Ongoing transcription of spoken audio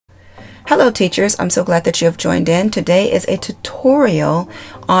Hello teachers, I'm so glad that you have joined in. Today is a tutorial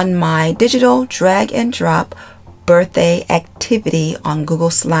on my digital drag and drop birthday activity on Google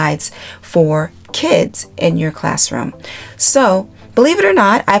Slides for kids in your classroom. So, believe it or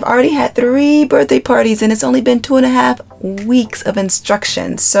not, I've already had 3 birthday parties and it's only been 2.5 weeks of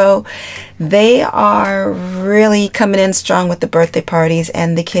instruction. So they are really coming in strong with the birthday parties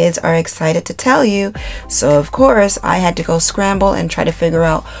and the kids are excited to tell you. So of course I had to go scramble and try to figure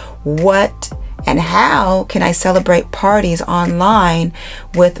out what and how can I celebrate parties online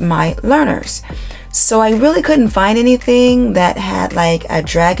with my learners. So I really couldn't find anything that had like a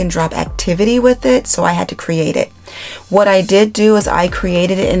drag and drop activity with it, so I had to create it. What I did do is I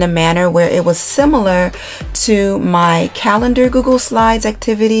created it in a manner where it was similar to my calendar Google Slides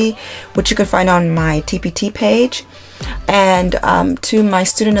activity, which you can find on my TPT page, and to my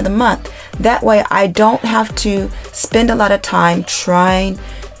student of the month. That way I don't have to spend a lot of time trying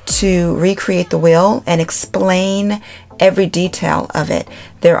to recreate the wheel and explain every detail of it.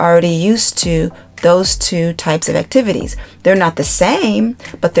 They're already used to those 2 types of activities. They're not the same,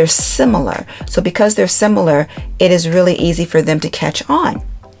 but they're similar. So because they're similar, it is really easy for them to catch on.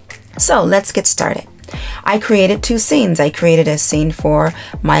 So let's get started. I created 2 scenes. I created a scene for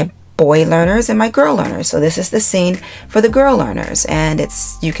my boy learners and my girl learners. So this is the scene for the girl learners, and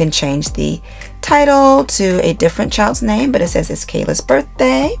you can change the title to a different child's name, but it says it's Kayla's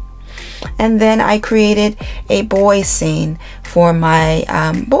birthday. And then I created a boy scene for my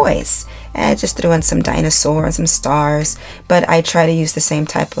boys. And I just threw in some dinosaurs and some stars, but I try to use the same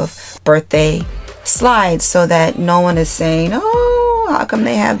type of birthday slides so that no one is saying, oh, how come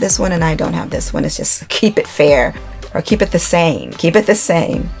they have this one and I don't have this one? It's just keep it fair, or keep it the same. Keep it the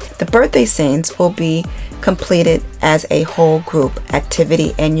same. The birthday scenes will be completed as a whole group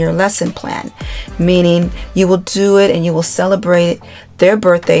activity in your lesson plan, meaning you will do it and you will celebrate their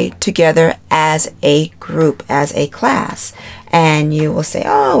birthday together as a group, as a class. And you will say,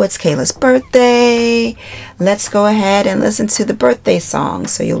 oh, it's Kayla's birthday. Let's go ahead and listen to the birthday song.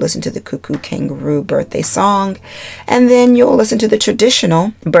 So you'll listen to the Cuckoo Kangaroo birthday song. And then you'll listen to the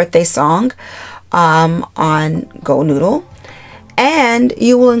traditional birthday song on GoNoodle. And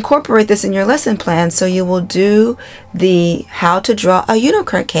you will incorporate this in your lesson plan. So you will do the how to draw a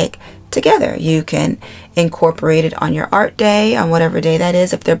unicorn cake together. You can incorporate it on your art day, on whatever day that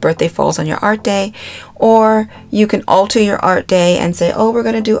is, if their birthday falls on your art day, or you can alter your art day and say, oh, we're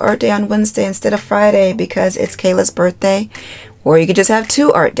going to do art day on Wednesday instead of Friday because it's Kayla's birthday. Or you could just have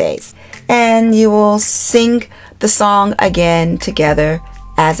 2 art days, and you will sing the song again together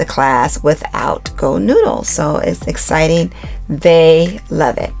as a class without GoNoodle. So it's exciting. They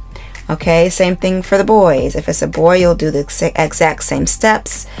love it. Okay, same thing for the boys. If it's a boy, you'll do the exact same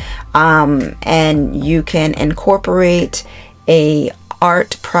steps, and you can incorporate a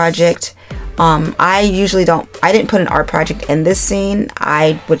art project. I didn't put an art project in this scene.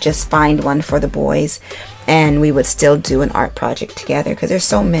 I would just find one for the boys and we would still do an art project together because there's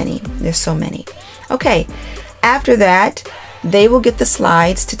so many. Okay, after that, they will get the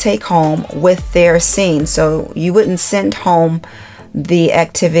slides to take home with their scene. So you wouldn't send home the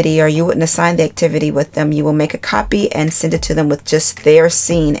activity, or you wouldn't assign the activity with them. You will make a copy and send it to them with just their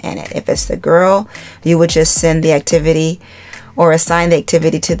scene in it. If it's the girl, you would just send the activity or assign the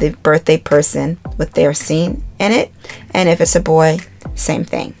activity to the birthday person with their scene in it. And if it's a boy, same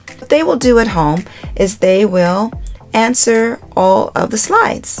thing. What they will do at home is they will answer all of the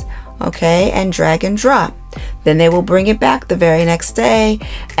slides, okay, and drag and drop. Then they will bring it back the very next day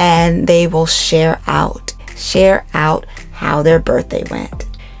and they will share out how their birthday went.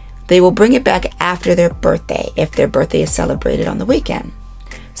 They will bring it back after their birthday if their birthday is celebrated on the weekend.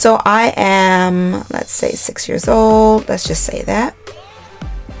 So I am, let's say 6 years old. Let's just say that.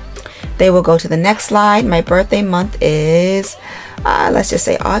 They will go to the next slide. My birthday month is, let's just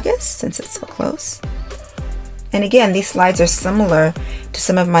say August, since it's so close. And again, these slides are similar to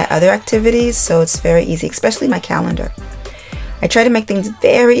some of my other activities, so it's very easy, especially my calendar. I try to make things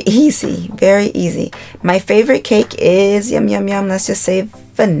very easy, very easy. My favorite cake is, yum, yum, yum, let's just say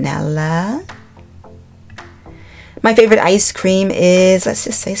vanilla. My favorite ice cream is, let's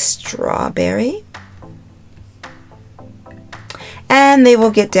just say strawberry. And they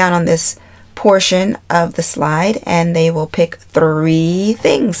will get down on this portion of the slide and they will pick 3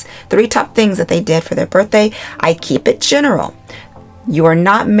 top things that they did for their birthday. I keep it general. You are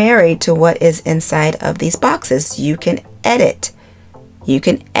not married to what is inside of these boxes. You can edit.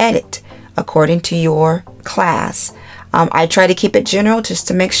 According to your class. I try to keep it general just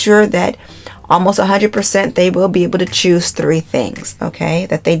to make sure that almost 100% they will be able to choose 3 things, okay,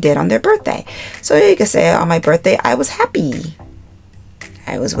 that they did on their birthday. So you can say, on my birthday, I was happy.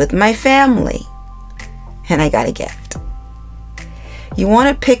 I was with my family and I got a gift. You want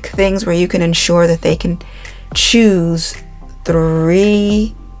to pick things where you can ensure that they can choose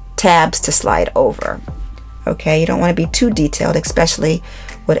 3 tabs to slide over. Okay, you don't want to be too detailed, especially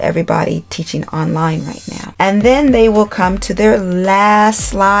with everybody teaching online right now. And then they will come to their last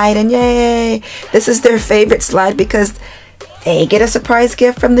slide, and yay, this is their favorite slide because they get a surprise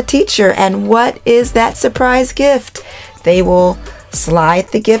gift from the teacher. And what is that surprise gift? They will slide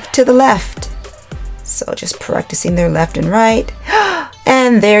the gift to the left. So just practicing their left and right.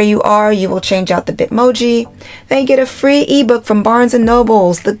 And there you are. You will change out the Bitmoji. They get a free ebook from Barnes &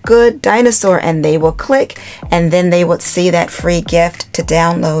 Noble's, The Good Dinosaur, and they will click and then they would see that free gift to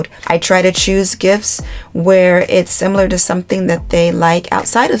download. I try to choose gifts where it's similar to something that they like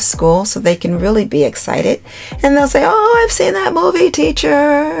outside of school so they can really be excited. And they'll say, oh, I've seen that movie,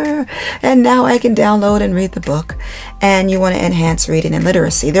 teacher. And now I can download and read the book. And you want to enhance reading and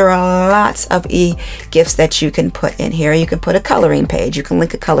literacy. There are lots of e-gifts that you can put in here. You can put a coloring page. You can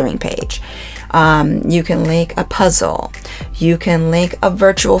link a coloring page. You can link a puzzle. You can link a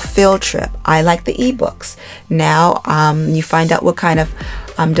virtual field trip. I like the ebooks. Now you find out what kind of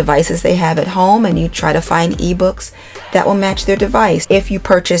devices they have at home and you try to find ebooks that will match their device. If you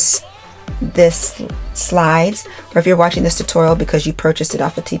purchase this slides, or if you're watching this tutorial because you purchased it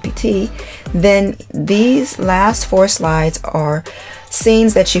off of TPT, then these last 4 slides are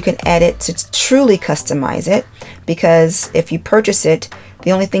scenes that you can edit to truly customize it, because if you purchase it,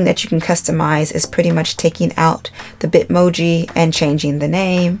 the only thing that you can customize is pretty much taking out the Bitmoji and changing the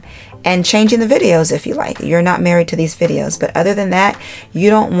name and changing the videos if you like. You're not married to these videos, but other than that, you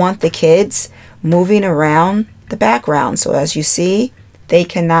don't want the kids moving around the background. So as you see, they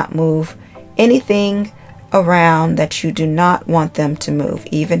cannot move anything around that you do not want them to move,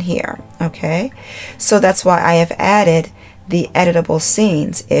 even here. Okay, so that's why I have added the editable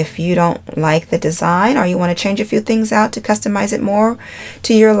scenes. If you don't like the design or you want to change a few things out to customize it more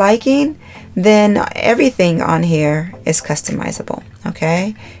to your liking, then everything on here is customizable.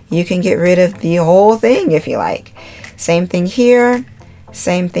 Okay, you can get rid of the whole thing if you like. Same thing here.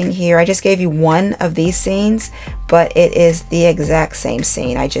 Same thing here. I just gave you one of these scenes, but it is the exact same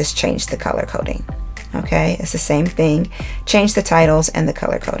scene. I just changed the color coding. Okay, it's the same thing. Change the titles and the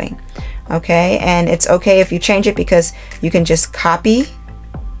color coding. Okay, and it's okay if you change it because you can just copy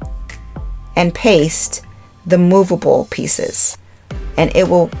and paste the movable pieces and it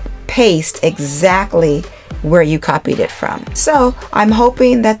will paste exactly where you copied it from. So I'm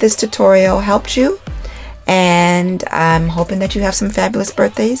hoping that this tutorial helped you. And I'm hoping that you have some fabulous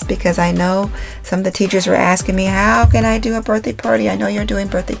birthdays, because I know some of the teachers were asking me, how can I do a birthday party? I know you're doing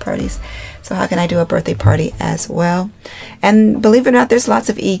birthday parties, so how can I do a birthday party as well? And believe it or not, there's lots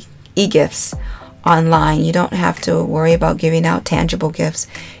of e-gifts online. You don't have to worry about giving out tangible gifts.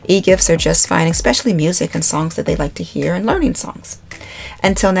 E-gifts are just fine, especially music and songs that they like to hear and learning songs.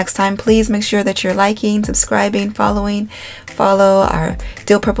 Until next time, please make sure that you're liking, subscribing, following. Follow our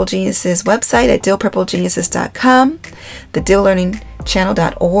Dill Purple Geniuses website at dillpurplegeniuses.com, the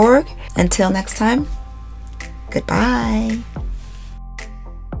dilllearningchannel.org. Until next time, goodbye.